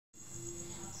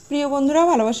প্রিয় বন্ধুরা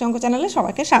ভালোবাসি অঙ্ক চ্যানেলে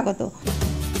সবাইকে স্বাগত।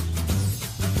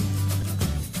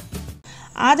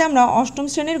 আজ আমরা অষ্টম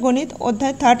শ্রেণীর গণিত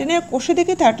অধ্যায় 13 এর কোষে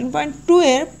দেখি 13.2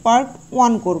 এর পার্ট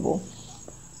 1 করব।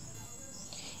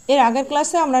 এর আগের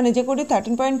ক্লাসে আমরা নিজে করি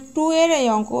 13.2 এর এই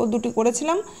অঙ্ক দুটি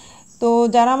করেছিলাম। তো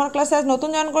যারা আমার ক্লাসে আজ নতুন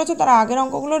জয়েন করেছে তারা আগের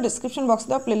অঙ্কগুলো ডেসক্রিপশন বক্সে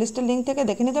দেওয়া প্লেলিস্টের লিঙ্ক থেকে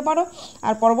দেখে নিতে পারো।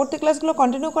 আর পরবর্তী ক্লাসগুলো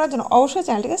কন্টিনিউ করার জন্য অবশ্যই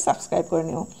চ্যানেলটিকে সাবস্ক্রাইব করে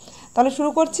নিও। তাহলে শুরু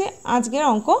করছি আজকের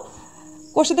অঙ্ক।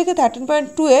 কোষে দেখি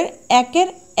 13.2 এর 1-এর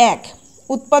 1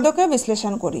 উৎপাদকে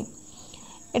বিশ্লেষণ করি।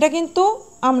 এটা কিন্তু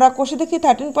আমরা কোষে দেখি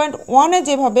 13.1 এ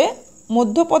যেভাবে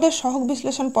মধ্যপদের সহগ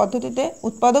বিশ্লেষণ পদ্ধতিতে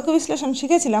উৎপাদকে বিশ্লেষণ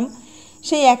শিখেছিলাম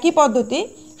সেই একই পদ্ধতি,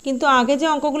 কিন্তু আগে যে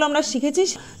অঙ্কগুলো আমরা শিখেছি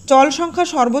চল সংখ্যা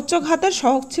সর্বোচ্চ ঘাতের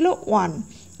সহগ ছিল 1,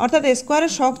 অর্থাৎ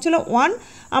স্কোয়ারের সহগ ছিল 1।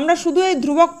 আমরা শুধু এই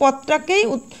ধ্রুবক পদটাকেই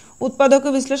উৎপাদকে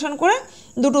বিশ্লেষণ করে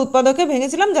দুটো উৎপাদকে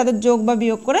ভেঙেছিলাম যাদের যোগ বা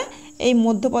বিয়োগ করে এই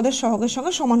মধ্যপদের সহগের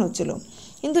সঙ্গে সমান হচ্ছিল।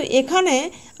 কিন্তু এখানে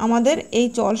আমাদের এই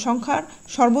চল সংখ্যার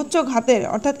সর্বোচ্চ ঘাতের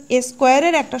অর্থাৎ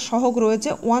স্কোয়ারের একটা সহগ রয়েছে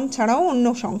 1 ছাড়াও অন্য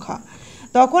সংখ্যা।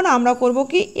 তখন আমরা করব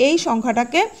কি, এই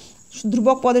সংখ্যাটাকে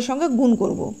ধ্রুবক পদের সঙ্গে গুণ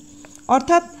করব।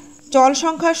 অর্থাৎ চল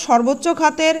সংখ্যার সর্বোচ্চ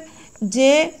ঘাতের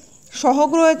যে সহগ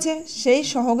রয়েছে সেই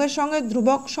সহগের সঙ্গে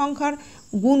ধ্রুবক সংখ্যার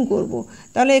গুণ করব।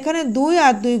 তাহলে এখানে 2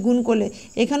 আর 2 গুণ করলে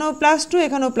এখানেও +2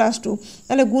 এখানেও +2,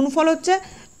 তাহলে গুণফল হচ্ছে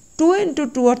 2 ×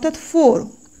 2 অর্থাৎ 4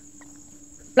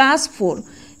 +4।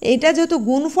 এইটা যেহেতু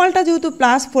গুণফলটা যেহেতু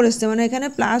 +4 এসছে, মানে এখানে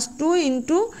 +2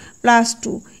 ×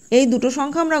 +2, এই দুটো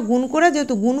সংখ্যা আমরা গুণ করে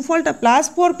যেহেতু গুণফলটা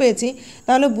 +4 পেয়েছি,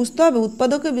 তাহলে বুঝতে হবে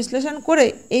উৎপাদকে বিশ্লেষণ করে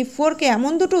এই 4কে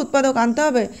এমন দুটো উৎপাদক আনতে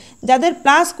হবে যাদের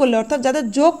প্লাস করলে অর্থাৎ যাদের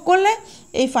যোগ করলে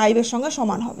এই 5-এর সঙ্গে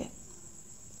সমান হবে।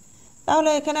 তাহলে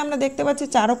এখানে আমরা দেখতে পাচ্ছি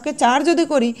 4কে 4 যদি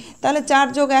করি তাহলে 4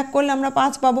 + 1 করলে আমরা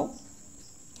 5 পাবো।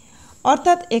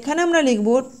 অর্থাৎ এখানে আমরা লিখব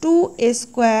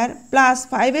 2a² +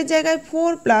 5-এর জায়গায়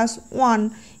 4 + 1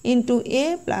 × a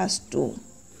 + 2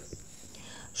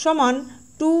 সমান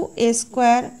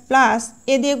 2a² প্লাস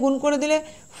এ দিয়ে গুণ করে দিলে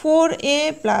 4a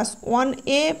 +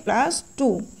 1a +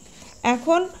 2।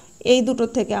 এখন এই দুটোর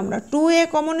থেকে আমরা 2a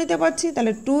কমন নিতে পারছি,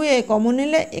 তাহলে 2a কমন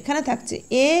নিলে এখানে থাকছে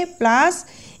a প্লাস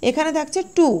এখানে থাকছে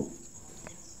 2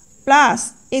 প্লাস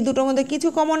এই দুটোর মধ্যে কিছু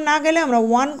কমন না গেলে আমরা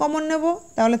 1 কমন নেব,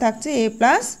 তাহলে থাকছে a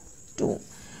 + 2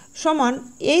 সমান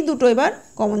এই দুটো এবার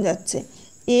কমন যাচ্ছে,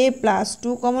 a +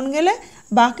 2 কমন গেলে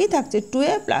বাকি থাকছে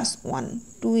 2a + 1,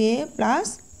 2a +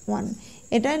 1।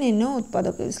 এটা নির্ণয়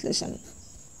উৎপাদকে বিশ্লেষণ।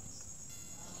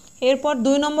 এরপর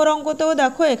 2 নম্বর অঙ্কতেও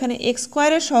দেখো এখানে x²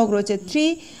 এর সহগ রয়েছে 3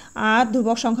 আর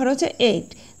ধ্রুবক সংখ্যা রয়েছে 8।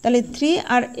 তাহলে 3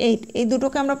 আর 8 এই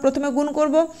দুটোকে আমরা প্রথমে গুণ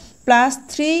করব,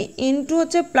 +3 ×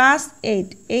 হচ্ছে +8,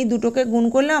 এই দুটোকে গুণ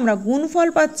করলে আমরা গুণফল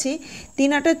পাচ্ছি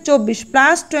 3 × 8 = 24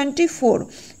 +24।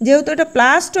 যেহেতু এটা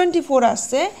 +24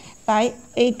 আসছে তাই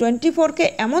এই 24কে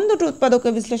এমন দুটো উৎপাদকে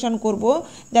বিশ্লেষণ করব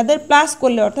যাদের প্লাস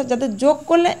করলে অর্থাৎ যাদের যোগ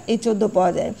করলে এই 14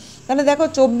 পাওয়া যায়। তাহলে দেখো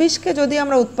 24কে যদি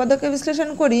আমরা উৎপাদকে বিশ্লেষণ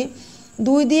করি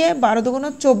 2 দিয়ে 12 ×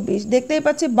 24, দেখতেই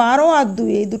পাচ্ছি 12 আর 2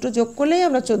 এই দুটো যোগ করলেই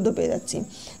আমরা 14 পেয়ে যাচ্ছি।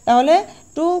 তাহলে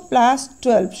 2 +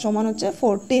 12 সমান হচ্ছে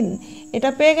 14, এটা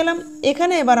পেয়ে গেলাম।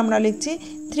 এখানে এবার আমরা লিখছি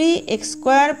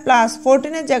 3x² +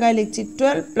 14-এর জায়গায় লিখছি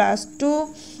 12 +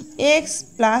 2x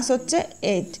প্লাস হচ্ছে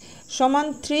 8 সমান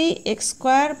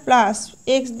 3x² প্লাস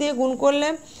x দিয়ে গুণ করলে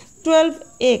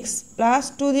 12x প্লাস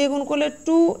 2 দিয়ে গুণ করলে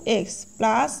 2x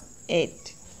প্লাস 8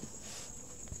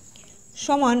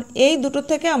 সমান এই দুটো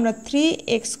থেকে আমরা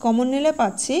 3x কমন নিলে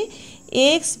পাচ্ছি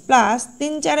x প্লাস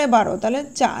 3 × 4 = 12, তাহলে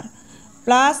 4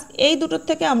 প্লাস এই দুটোর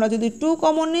থেকে আমরা যদি 2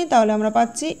 কমন নিই তাহলে আমরা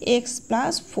পাচ্ছি x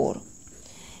 + 4।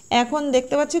 এখন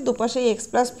দেখতে পাচ্ছি দুপাশেই x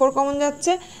 + 4 কমন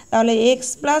যাচ্ছে, তাহলে x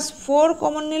 + 4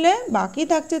 কমন নিলে বাকি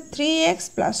থাকছে 3x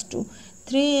 + 2,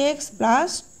 3x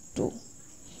 + 2।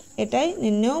 এটাই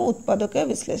নির্ণয় উৎপাদকে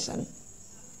বিশ্লেষণ।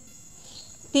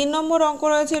 3 নম্বর অঙ্ক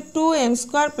রয়েছে 2m²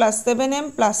 + 7m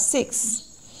 + 6।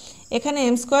 এখানে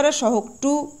m² এর সহগ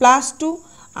 2 + 2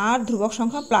 আর ধ্রুবক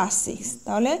সংখ্যা +6,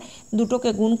 তাহলে দুটোকে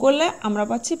গুণ করলে আমরা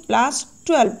পাচ্ছি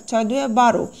 +12, 6 × 2 =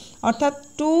 12, অর্থাৎ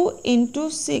 2 ×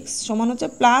 6 সমান হচ্ছে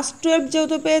 +12।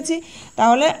 যেহেতু পেয়েছি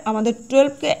তাহলে আমাদের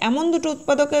 12কে এমন দুটো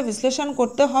উৎপাদকে বিশ্লেষণ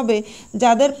করতে হবে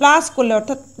যাদের প্লাস করলে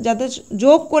অর্থাৎ যাদের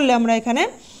যোগ করলে আমরা এখানে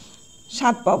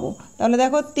 7 পাবো। তাহলে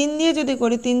দেখো 3 দিয়ে যদি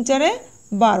করি 3 × 4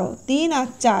 = 12, 3 আর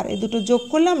 4 এই দুটো যোগ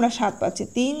করলে আমরা 7 পাচ্ছি,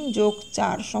 3 +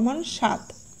 4 সমান 7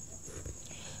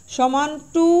 সমান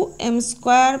 2m²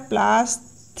 +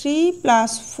 3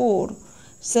 + 4,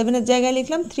 7-এর জায়গায়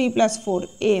লিখলাম 3 + 4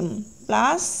 m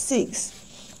 + 6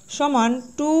 সমান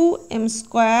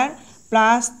 2m²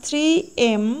 +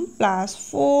 3m +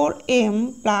 4m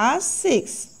 +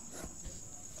 6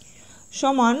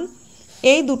 সমান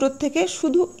এই দুটোর থেকে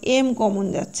শুধু m কমন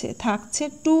যাচ্ছে, থাকছে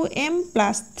 2m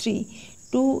 + 3,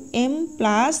 2m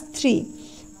প্লাস 3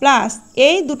 প্লাস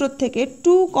এই দুটোর থেকে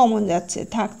 2 কমন যাচ্ছে,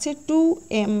 থাকছে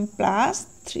 2m প্লাস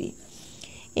 3।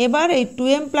 এবার এই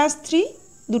 2m প্লাস 3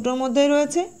 দুটোর মধ্যেই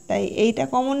রয়েছে, তাই এইটা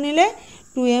কমন নিলে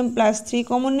 2m প্লাস 3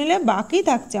 কমন নিলে বাকি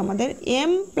থাকছে আমাদের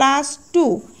m প্লাস 2।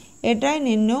 এটাই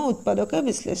নির্ণয় উৎপাদকের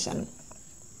বিশ্লেষণ।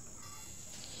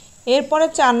 এরপরে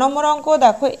 4 নম্বর অঙ্ক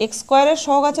দেখো, এক্স স্কোয়ারের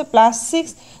সহগ আছে +6,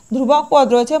 ধ্রুবক পদ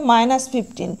রয়েছে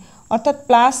 -15, অর্থাৎ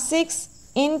 +6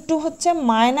 ইন্টু হচ্ছে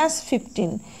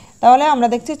 -15। তাহলে আমরা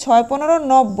দেখছি 6 15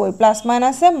 90, প্লাস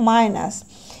মাইনাসে মাইনাস।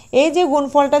 এই যে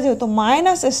গুণফলটা যেহেতু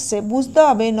মাইনাস এসছে, বুঝতে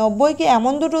হবে 90কে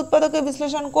এমন দুটো উৎপাদকে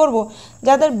বিশ্লেষণ করব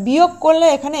যাদের বিয়োগ করলে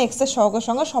এখানে এক্সের সহগের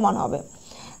সঙ্গে সমান হবে।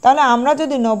 তাহলে আমরা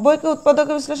যদি 90কে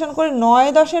উৎপাদকে বিশ্লেষণ করি, 9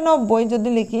 10 90 যদি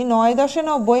লিখি, 9 10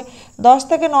 90, 10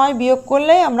 থেকে 9 বিয়োগ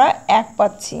করলেই আমরা 1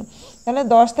 পাচ্ছি। তাহলে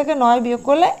 10 থেকে 9 বিয়োগ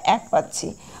করলে 1 পাচ্ছি,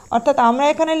 অর্থাৎ আমরা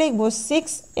এখানে লিখব 6x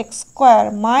square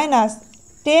minus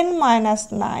 10 minus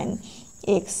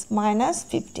 9x minus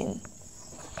 15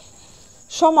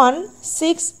 সমান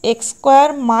 6x স্কোয়ার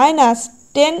মাইনাস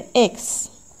 10x,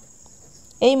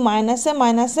 এই মাইনাসে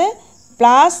মাইনাসে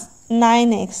প্লাস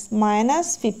 9x মাইনাস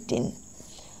 15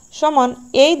 সমান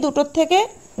এই দুটোর থেকে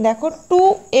দেখো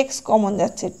 2x কমন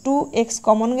যাচ্ছে, 2x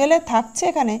কমন গেলে থাকছে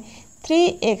এখানে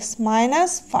 3x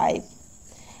মাইনাস 5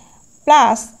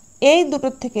 প্লাস এই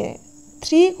দুটোর থেকে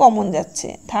 3 কমন যাচ্ছে,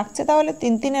 থাকছে তাহলে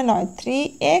 3 3 9,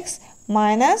 3x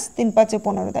মাইনাস 3 5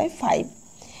 15, তাই 5।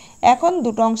 এখন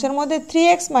দুটো অংশের মধ্যে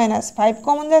 3x মাইনাস 5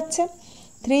 কমন যাচ্ছে,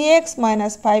 3x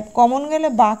মাইনাস 5 কমন গেলে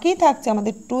বাকি থাকছে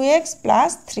আমাদের 2x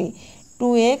প্লাস 3,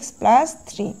 2x প্লাস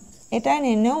 3। এটাই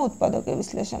নির্ণয় উৎপাদকের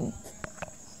বিশ্লেষণ।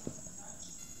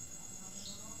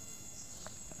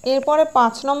 এরপরে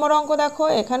 5 নম্বর অঙ্ক দেখো,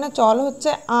 এখানে চল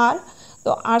হচ্ছে r,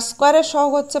 তো r স্কোয়ারের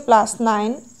সহগ হচ্ছে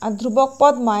 +9 আর ধ্রুবক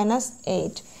পদ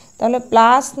 -8। তাহলে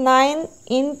 +9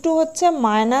 ইন্টু হচ্ছে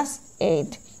 -8,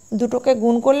 দুটোকে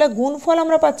গুণ করলে গুণফল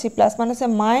আমরা পাচ্ছি প্লাস মাইনাসে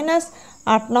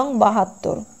 -8 নং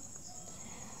 72।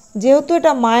 যেহেতু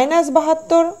এটা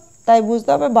 -72, তাই বুঝতে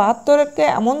হবে 72কে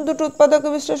এমন দুটো উৎপাদকে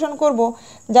বিশ্লেষণ করব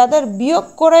যাদের বিয়োগ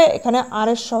করে এখানে r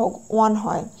এর সহগ 1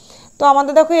 হয়। তো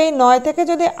আমাদের দেখো এই 9 থেকে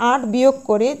যদি 8 বিয়োগ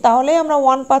করি তাহলেই আমরা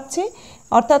 1 পাচ্ছি,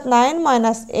 অর্থাৎ 9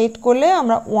 মাইনাস 8 করলে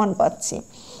আমরা 1 পাচ্ছি।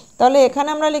 তাহলে এখানে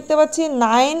আমরা লিখতে পাচ্ছি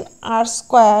 9r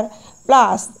স্কোয়ার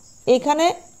প্লাস এখানে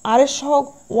r এর সহগ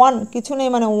 1 কিছু নেই,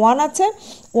 মানে 1 আছে,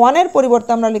 1 এর পরিবর্তে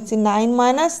আমরা লিখছি 9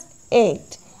 মাইনাস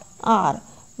 8r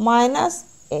মাইনাস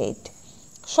 8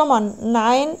 সমান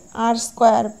 9r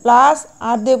স্কোয়ার প্লাস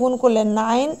r দিয়ে গুণ করলে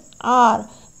 9r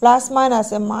প্লাস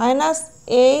মাইনাসে মাইনাস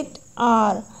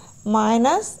 8r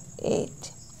মাইনাস 8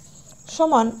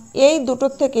 সমান এই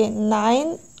দুটোর থেকে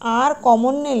 9r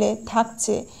কমন নিলে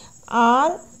থাকছে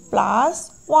r প্লাস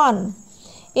 1,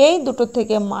 এই দুটোর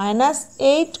থেকে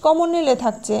 -8 কমন নিলে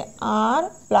থাকছে r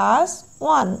প্লাস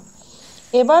 1।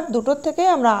 এবার দুটোর থেকে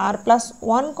আমরা r প্লাস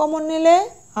 1 কমন নিলে,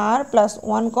 r প্লাস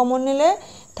 1 কমন নিলে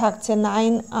থাকছে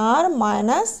 9r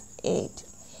মাইনাস 8।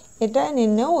 এটাই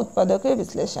নির্ণয় উৎপাদকের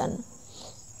বিশ্লেষণ।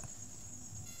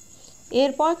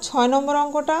 এরপর 6 নম্বর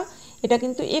অঙ্কটা, এটা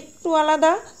কিন্তু একটু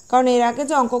আলাদা, কারণ এর আগে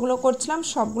যে অঙ্কগুলো করছিলাম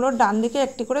সবগুলোর ডান দিকে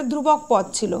একটি করে ধ্রুবক পদ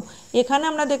ছিল। এখানে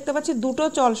আমরা দেখতে পাচ্ছি দুটো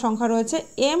চল সংখ্যা রয়েছে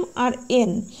m আর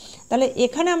n। তাহলে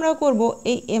এখানে আমরা করব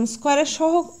এই m স্কোয়ারের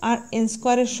সহগ আর n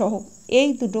স্কোয়ারের সহগ, এই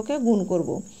দুটোকে গুণ করব।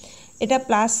 এটা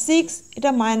 +6,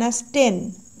 এটা -10,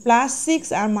 +6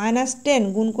 আর -10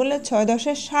 গুণ করলে 6 10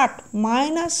 60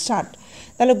 -60।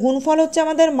 তাহলে গুণফল হচ্ছে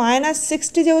আমাদের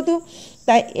 -60, যেহেতু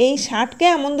তাই এই 60কে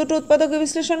এমন দুটো উৎপাদকে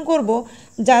বিশ্লেষণ করব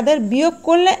যাদের বিয়োগ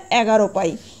করলে 11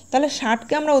 পাই। তাহলে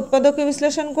 60কে আমরা উৎপাদকে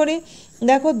বিশ্লেষণ করি,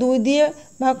 দেখো 2 দিয়ে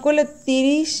ভাগ করলে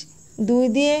 30, 2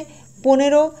 দিয়ে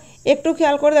 15, একটু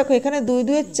খেয়াল করে দেখো এখানে 2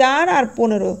 2 4 আর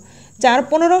 15, 4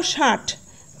 15 60,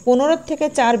 15 থেকে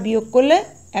 4 বিয়োগ করলে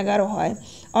 11 হয়,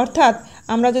 অর্থাৎ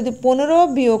আমরা যদি 15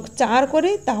 বিয়োগ 4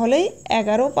 করি তাহলেই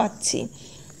 11 পাচ্ছি।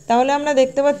 তাহলে আমরা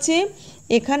দেখতে পাচ্ছি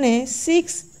এখানে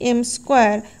 6m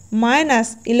স্কোয়ার মাইনাস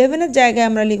 11-এর জায়গায়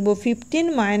আমরা লিখব 15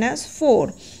 minus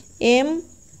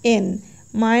 4mn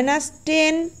minus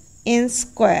 10n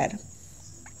square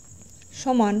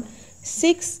সমান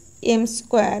 6m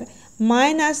square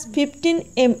minus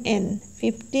 15mn,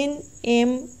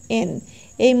 15mn,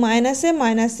 এই মাইনাসে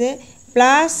মাইনাসে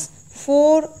plus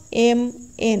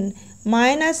 4mn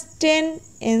minus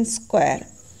 10n square.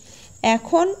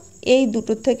 এখন এই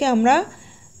দুটো থেকে আমরা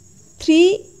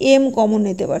 3m কমন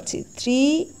নিতে পারছি,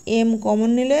 3m কমন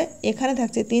নিলে এখানে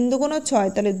থাকছে 3 2 6,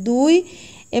 তাহলে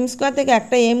 2m স্কোয়ার থেকে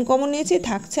একটা m কমন নিয়েছি,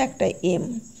 থাকছে একটা m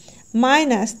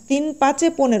মাইনাস 3 5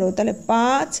 15, তাহলে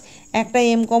 5 একটা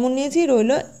m কমন নিয়েছি,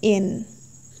 রইল n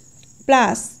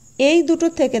প্লাস এই দুটো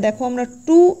থেকে দেখো আমরা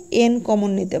 2n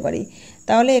কমন নিতে পারি,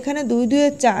 তাহলে এখানে 2 2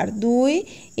 4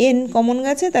 2 n কমন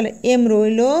গেছে তাহলে m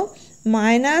রইল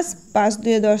মাইনাস 5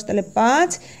 2 10 তাহলে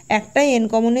 5 একটাই n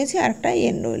কমন নিয়েছি আর একটাই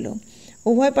n রইল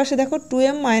উভয় পাশে দেখো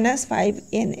 2m মাইনাস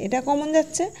 5n এটা কমন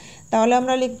যাচ্ছে তাহলে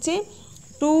আমরা লিখছি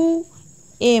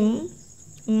 2m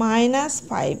মাইনাস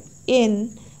 5n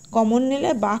কমন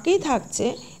নিলে বাকি থাকছে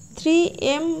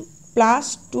 3m প্লাস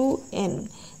 2n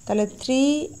তাহলে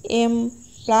 3m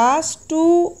প্লাস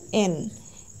 2n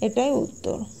এটাই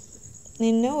উত্তর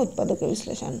নির্ণয় উৎপাদকের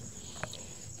বিশ্লেষণ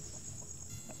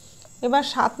এবার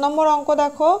 7 নম্বর অঙ্ক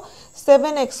দেখো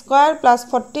 7x square plus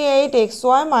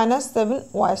 48xy minus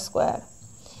 7y square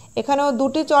এখানেও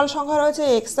দুটি চল সংখ্যা রয়েছে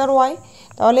x আর y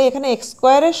তাহলে এখানে x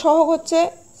স্কয়ারের সহগ হচ্ছে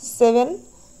 7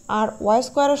 আর y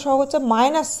স্কয়ারের সহগ হচ্ছে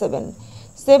মাইনাস 7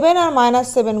 7 আর মাইনাস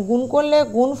 7 গুণ করলে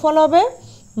গুণফল হবে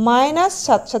মাইনাস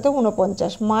 7 সাথে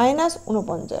 49 মাইনাস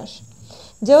 49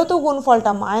 যেহেতু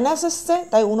গুণফলটা মাইনাস আসছে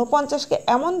তাই 49কে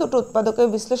এমন দুটো উৎপাদকে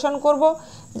বিশ্লেষণ করব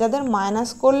যাদের মাইনাস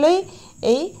করলেই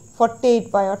এই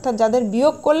 48 পাই অর্থাৎ যাদের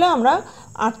বিয়োগ করলে আমরা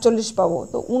 48 পাবো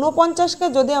তো 49কে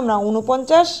যদি আমরা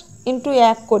 49 ইন্টু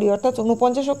 1 করি অর্থাৎ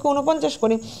 49কে 49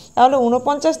 করি তাহলে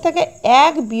 49 থেকে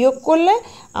 1 বিয়োগ করলে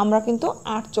আমরা কিন্তু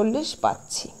 48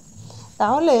 পাচ্ছি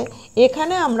তাহলে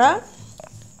এখানে আমরা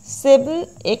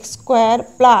 7x স্কয়ার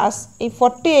প্লাস এই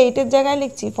 48 এর জায়গায়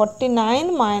লিখছি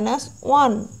 49 minus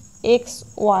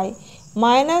 1xy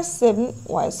minus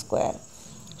 7y square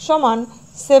সমান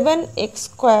 7x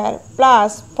square plus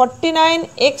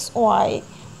 49xy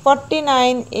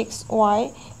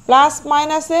plus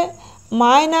মাইনাসে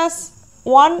minus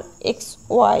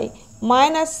 1xy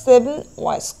minus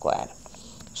 7y square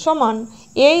সমান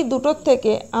এই দুটোর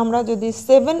থেকে আমরা যদি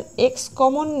 7x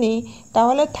কমন নিই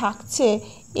তাহলে থাকছে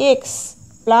x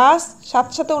প্লাস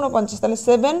 7 সাথে 49 তাহলে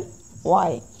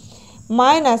 7y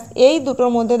মাইনাস এই দুটোর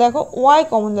মধ্যে দেখো y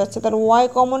কমন যাচ্ছে তাহলে y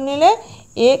কমন নিলে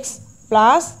x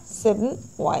প্লাস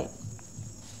 7y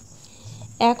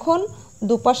এখন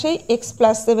দুপাশেই x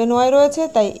প্লাস 7y রয়েছে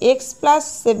তাই x প্লাস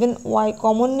 7y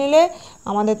কমন নিলে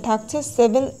আমাদের থাকছে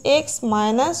 7x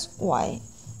মাইনাস y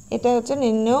এটা হচ্ছে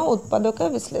নির্ণয় উৎপাদকের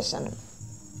বিশ্লেষণ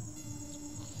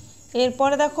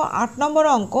এরপরে দেখো 8 নম্বর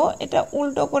অঙ্ক এটা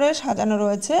উল্টো করে সাজানো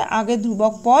রয়েছে আগে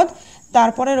ধ্রুবক পদ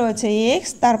তারপরে রয়েছে x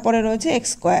তারপরে রয়েছে x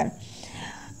স্কয়ার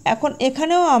এখন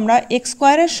এখানেও আমরা x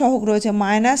স্কয়ারের সহগ রয়েছে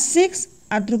 -6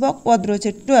 আর ধ্রুবক পদ রয়েছে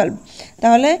 12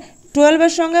 তাহলে 12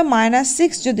 এর সঙ্গে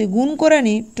 -6 যদি গুণ করে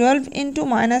নিই 12 ইন্টু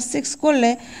 -6 করলে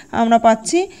আমরা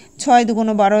পাচ্ছি 6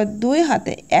 2 12 2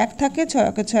 হাতে 1 থাকে 6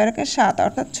 কে 6 রাখে 7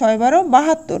 অর্থাৎ 6 12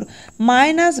 72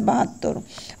 -72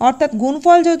 অর্থাৎ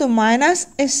গুণফল যেহেতু মাইনাস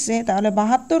এসছে তাহলে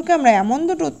 72কে আমরা এমন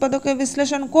দুটো উৎপাদকে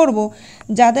বিশ্লেষণ করব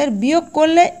যাদের বিয়োগ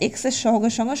করলে x এর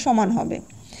সহগের সঙ্গে সমান হবে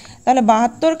তাহলে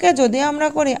 72কে যদি আমরা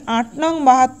করি 8 নং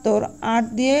 72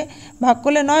 8 দিয়ে ভাগ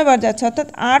করলে 9 বার যাচ্ছে অর্থাৎ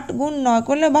 8 গুণ 9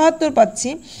 করলে 72 পাচ্ছি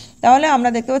তাহলে আমরা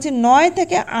দেখতে পাচ্ছি 9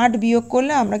 থেকে 8 বিয়োগ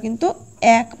করলে আমরা কিন্তু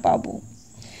 1 পাবো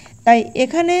তাই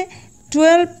এখানে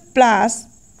 12 প্লাস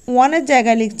 1 এর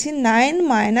জায়গায় লিখছি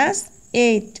 9 minus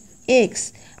 8x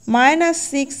minus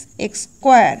 6x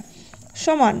square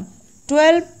সমান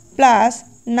 12 প্লাস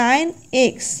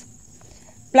 9x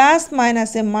প্লাস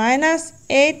মাইনাসে minus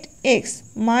 8x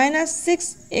minus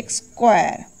 6x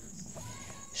square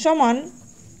সমান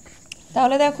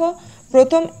তাহলে দেখো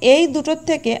প্রথম এই দুটোর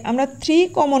থেকে আমরা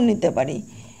 3 কমন নিতে পারি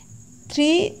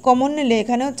 3 কমন নিলে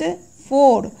এখানে হচ্ছে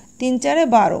 4 3 4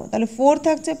 12 তাহলে 4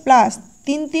 থাকছে প্লাস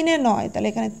 3 3 9 তাহলে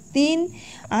এখানে 3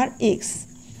 আর x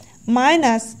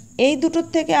মাইনাস এই দুটোর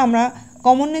থেকে আমরা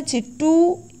কমন নিচ্ছি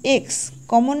 2x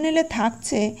কমন নিলে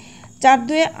থাকছে 4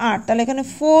 2 8 তাহলে এখানে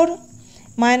 4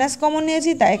 মাইনাস কমন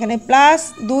নিয়েছি তাই এখানে প্লাস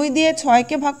 2 দিয়ে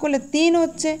 6কে ভাগ করলে 3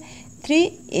 হচ্ছে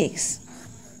 3x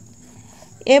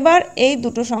এবার এই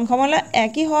দুটো সংখ্যামালা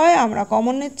একই হয় আমরা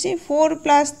কমন নিচ্ছি 4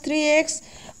 প্লাস 3x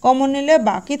কমন নিলে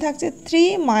বাকি থাকছে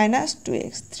 3 মাইনাস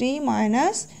 2x 3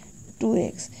 মাইনাস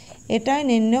 2x এটাই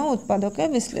নির্ণয় উৎপাদকের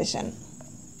বিশ্লেষণ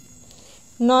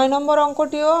 9 নম্বর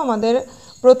অঙ্কটিও আমাদের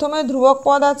প্রথমে ধ্রুবক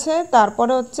পদ আছে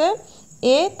তারপরে হচ্ছে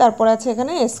a তারপরে আছে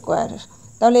এখানে a স্কয়ার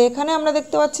তাহলে এখানে আমরা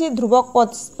দেখতে পাচ্ছি ধ্রুবক পদ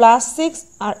 +6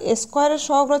 আর a স্কয়ারের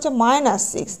সহগ রয়েছে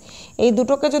 -6 এই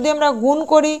দুটোকে যদি আমরা গুণ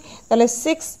করি তাহলে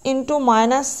 6 ইন্টু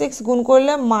 -6 গুণ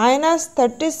করলে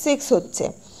 -36 হচ্ছে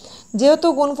যেহেতু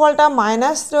গুণফলটা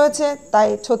মাইনাস রয়েছে তাই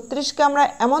 36কে আমরা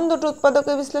এমন দুটো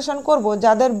উৎপাদকে বিশ্লেষণ করব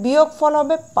যাদের বিয়োগফল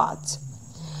হবে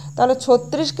 5 তাহলে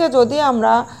 36কে যদি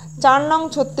আমরা 4 নং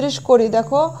 36 করি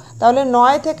দেখো তাহলে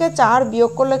 9 থেকে 4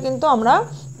 বিয়োগ করলে কিন্তু আমরা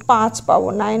 5 পাবো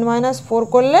 9 - 4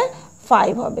 করলে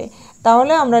 5 হবে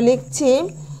তাহলে আমরা লিখছি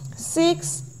 6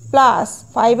 প্লাস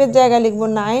 5 এর জায়গায় লিখব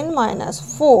 9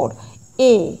 - 4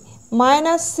 a -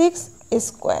 6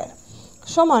 স্কয়ার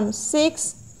সমান 6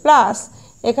 প্লাস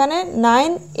এখানে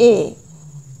 9a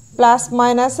প্লাস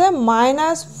মাইনাসে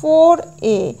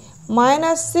 -4a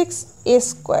 -6a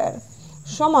স্কোয়ার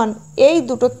সমান এই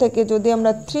দুটোর থেকে যদি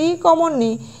আমরা 3 কমন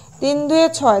নিই 3 2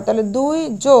 6 তাহলে 2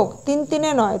 যোগ 3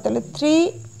 3 9 তাহলে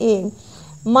 3a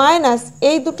মাইনাস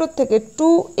এই দুটোর থেকে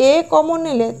 2a কমন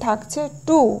নিলে থাকছে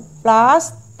 2 প্লাস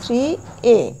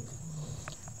 3a।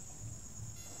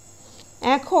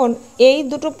 এখন এই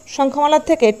দুটো সংখ্যামালার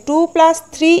থেকে 2 প্লাস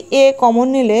 3a কমন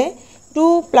নিলে 2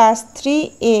 প্লাস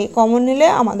 3a কমন নিলে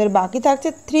আমাদের বাকি থাকছে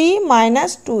 3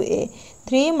 মাইনাস 2a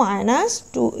 3 মাইনাস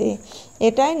 2a।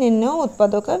 এটাই নির্ণয়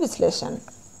উৎপাদকের বিশ্লেষণ।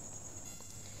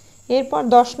 এরপর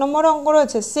 10 নম্বর অঙ্ক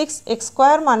রয়েছে 6x²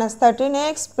 -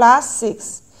 13x প্লাস 6।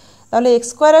 তাহলে x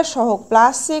স্কোয়ারের সহগ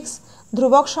প্লাস 6,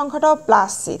 ধ্রুবক সংখ্যাটাও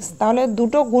প্লাস 6, তাহলে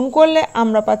দুটো গুণ করলে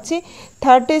আমরা পাচ্ছি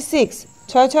 36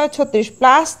 6 6 36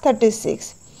 প্লাস 36।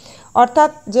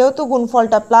 অর্থাৎ যেহেতু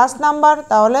গুণফলটা প্লাস নাম্বার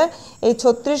তাহলে এই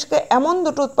 36কে এমন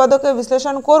দুটো উৎপাদকে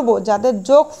বিশ্লেষণ করব যাদের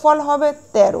যোগফল হবে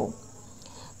 13।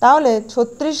 তাহলে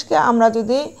 36কে আমরা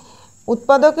যদি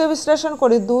উৎপাদকে বিশ্লেষণ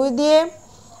করি 2 দিয়ে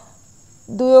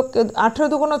 18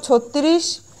 দুগুণ 36,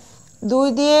 2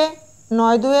 দিয়ে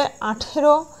 9 2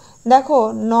 18, দেখো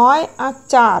 9 আর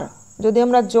 4 যদি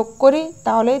আমরা যোগ করি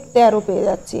তাহলে 13 পেয়ে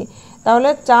যাচ্ছি। তাহলে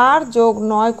 4 যোগ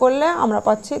 9 করলে আমরা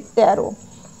পাচ্ছি 13।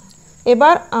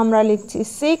 এবার আমরা লিখছি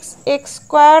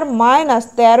 6x² মাইনাস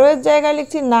 13 এর জায়গায়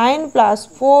লিখছি 9 প্লাস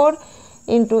 4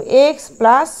 ইন্টু x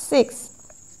প্লাস 6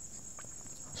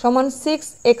 সমান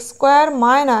 6x²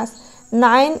 মাইনাস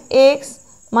 9x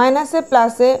মাইনাসে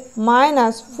প্লাসে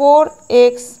মাইনাস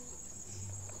 4x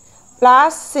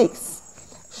প্লাস 6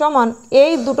 সমান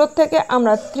এই দুটোর থেকে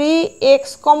আমরা 3x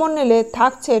কমন নিলে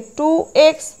থাকছে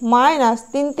 2x মাইনাস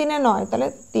 3 3 9 তাহলে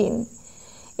 3।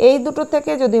 এই দুটো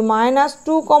থেকে যদি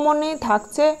 -2 কমন নিই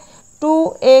থাকছে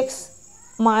 2x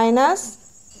মাইনাস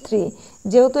 3।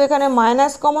 যেহেতু এখানে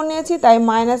মাইনাস কমন নিয়েছি তাই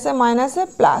মাইনাসে মাইনাসে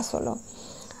প্লাস হলো।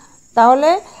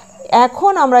 তাহলে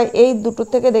এখন আমরা এই দুটো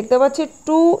থেকে দেখতে পাচ্ছি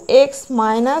 2x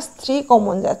মাইনাস 3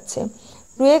 কমন যাচ্ছে।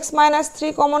 2x মাইনাস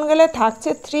 3 কমন গেলে থাকছে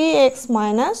 3x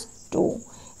মাইনাস 2।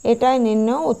 এটাই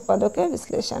নির্ণয় উৎপাদকের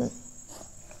বিশ্লেষণ।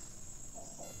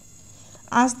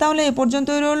 আজ তাহলে এ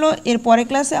পর্যন্তই রইলো। এর পরের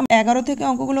ক্লাসে আমরা 11 থেকে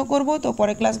অঙ্কগুলো করব। তো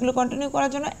পরের ক্লাসগুলো কন্টিনিউ করার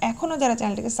জন্য এখনও যারা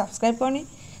চ্যানেলটিকে সাবস্ক্রাইব করেনি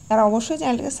তারা অবশ্যই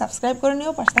চ্যানেলটিকে সাবস্ক্রাইব করে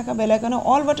নিও, পাশে থাকা বেল আইকনে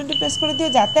অল বাটনটি প্রেস করে দিও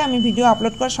যাতে আমি ভিডিও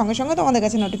আপলোড করার সঙ্গে সঙ্গে তোমাদের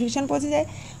কাছে নোটিফিকেশান পৌঁছে যায়।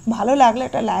 ভালো লাগলে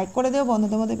একটা লাইক করে দিও,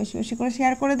 বন্ধুদের মধ্যে বেশি বেশি করে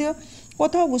শেয়ার করে দিও।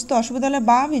 কোথাও বুঝতে অসুবিধা হলে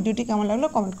বা ভিডিওটি কেমন লাগলো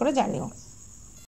কমেন্ট করে জানিও।